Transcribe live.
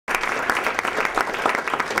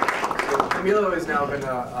Camilo is now going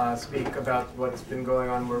to speak about what's been going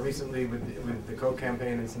on more recently with the Coke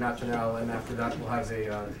campaign and SINALTRAINAL, and after that we'll have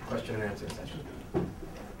a question and answer session.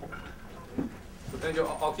 So thank you.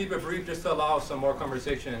 I'll keep it brief just to allow some more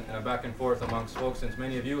conversation and back and forth amongst folks, since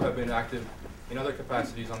many of you have been active in other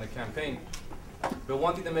capacities on the campaign. But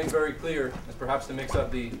one thing to make very clear is perhaps to mix up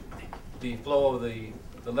the flow of the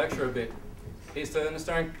lecture a bit, is to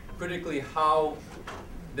understand critically how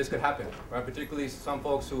this could happen, right? Particularly some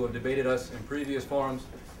folks who have debated us in previous forums,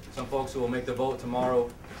 some folks who will make the vote tomorrow,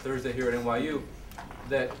 Thursday here at NYU,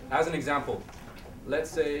 that as an example, let's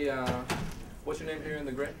say, what's your name here in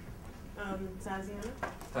the grid? Taziana.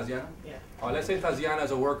 Taziana? Yeah. Let's say Taziana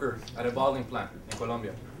is a worker at a bottling plant in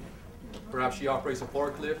Colombia. Perhaps she operates a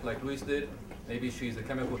forklift like Luis did. Maybe she's the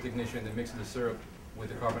chemical technician that mixes the syrup with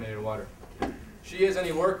the carbonated water. She is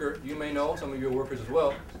any worker, you may know, some of you are workers as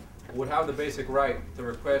well, would have the basic right to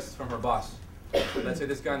request from her boss. Let's say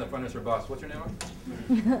this guy in the front is her boss. What's your name?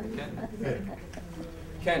 Ken?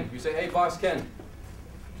 Ken. You say, hey boss Ken,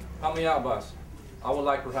 help me out boss. I would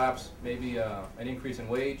like perhaps maybe an increase in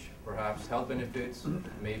wage, perhaps health benefits,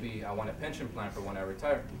 maybe I want a pension plan for when I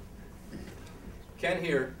retire. Ken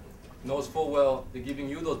here knows full well that giving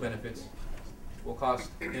you those benefits will cost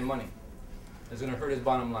him money. It's going to hurt his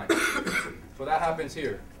bottom line. So that happens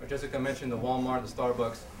here. Jessica mentioned the Walmart, the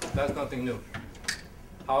Starbucks. That's nothing new.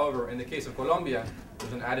 However, in the case of Colombia,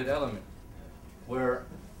 there's an added element where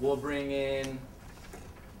we'll bring in,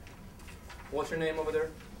 what's your name over there?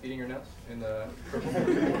 Eating your nuts in the purple?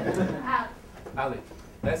 Ali.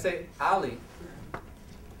 Let's say Ali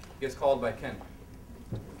gets called by Ken.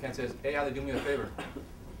 Ken says, hey Ali, do me a favor.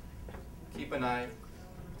 Keep an eye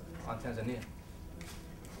on Tanzania.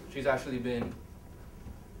 She's actually been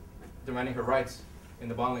demanding her rights in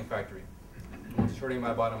the bottling factory, which is hurting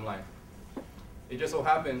my bottom line. It just so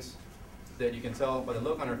happens that you can tell by the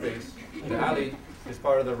look on her face that Ali is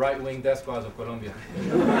part of the right-wing death squads of Colombia. Just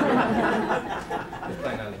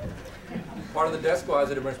playing Ali. Part of the death squads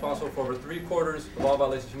that have been responsible for over 3/4 of all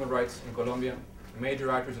violations of human rights in Colombia,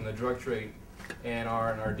 major actors in the drug trade, and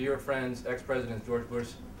are in our dear friends, ex-president George Bush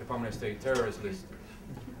Department of State terrorist list.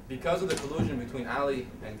 Because of the collusion between Ali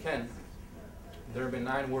and Ken, there have been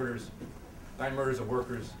 9 murders of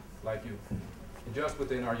workers like you, just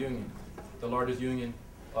within our union, the largest union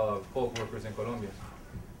of Coke workers in Colombia.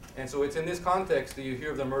 And so it's in this context that you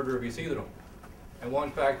hear of the murder of Isidro. And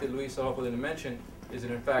one fact that Luis also didn't mention is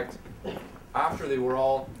that in fact, after they were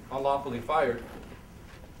all unlawfully fired,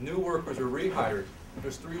 new workers were rehired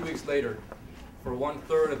just 3 weeks later for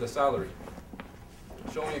 1/3 of the salary,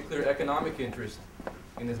 showing a clear economic interest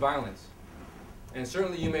in this violence. And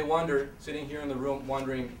certainly you may wonder, sitting here in the room,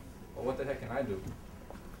 wondering, well, what the heck can I do?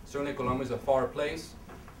 Certainly Colombia is a far place.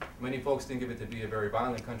 Many folks think of it to be a very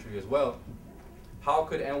violent country as well. How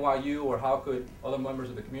could NYU or how could other members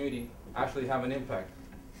of the community actually have an impact?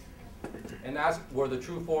 And that's where the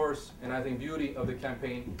true force and I think beauty of the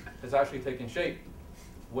campaign has actually taken shape,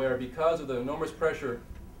 where because of the enormous pressure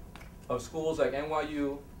of schools like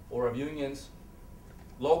NYU or of unions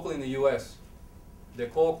locally in the US,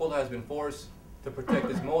 that Coca-Cola has been forced to protect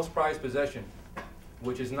its most prized possession,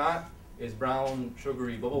 which is not its brown,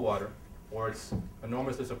 sugary bubble water, or its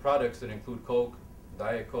enormous list of products that include Coke,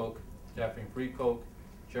 Diet Coke, caffeine-free Coke,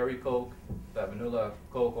 Cherry Coke, that vanilla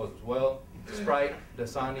Coke as well, Sprite,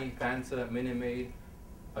 Dasani, Fanta, Minute Maid,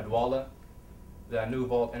 Adwala, that new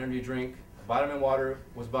Vault energy drink, vitamin water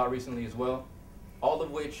was bought recently as well, all of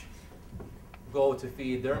which go to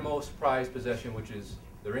feed their most prized possession, which is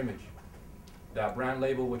their image. That brand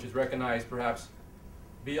label, which is recognized perhaps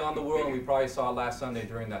beyond the world, and we probably saw last Sunday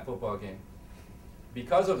during that football game.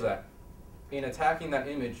 Because of that, in attacking that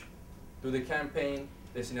image, through the campaign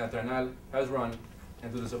that SINALTRAINAL has run,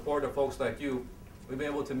 and through the support of folks like you, we've been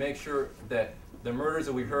able to make sure that the murders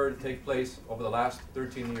that we heard take place over the last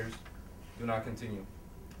 13 years do not continue.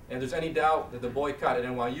 And if there's any doubt that the boycott at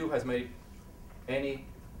NYU has made any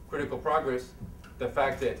critical progress, the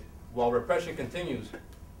fact that while repression continues,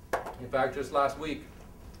 in fact, just last week,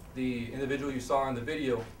 the individual you saw in the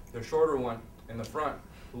video, the shorter one in the front,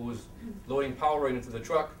 who was loading Powerade into the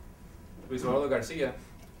truck, Luis Garcia,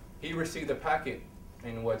 he received a packet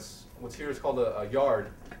in what's here is called a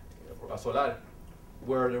yard, a solar,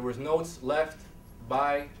 where there was notes left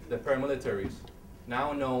by the paramilitaries,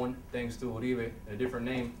 now known, thanks to Uribe, a different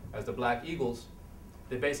name, as the Black Eagles.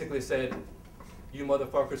 They basically said, you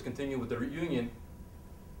motherfuckers continue with the union,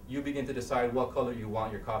 you begin to decide what color you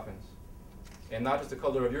want your coffins. And not just the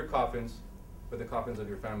color of your coffins, but the coffins of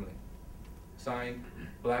your family. Signed,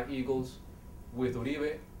 Black Eagles, with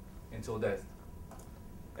Uribe, until death.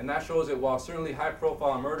 And that shows that while certainly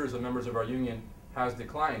high-profile murders of members of our union has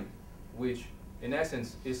declined, which in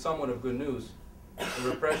essence is somewhat of good news, the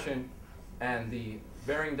repression and the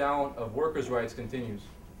bearing down of workers' rights continues.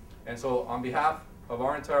 And so on behalf of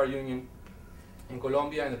our entire union in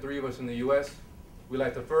Colombia and the three of us in the US, we'd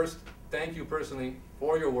like to first thank you personally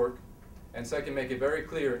for your work, and second, make it very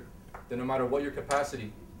clear that no matter what your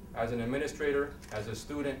capacity, as an administrator, as a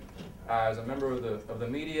student, as a member of the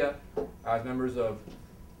media, as members of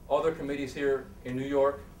other committees here in New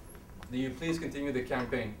York, that you please continue the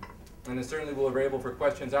campaign. And then certainly we'll be available for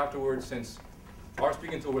questions afterwards, since our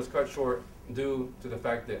speaking tour was cut short due to the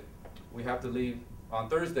fact that we have to leave on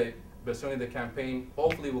Thursday, but certainly the campaign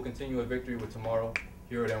hopefully will continue a victory with tomorrow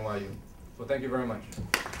here at NYU. So thank you very much.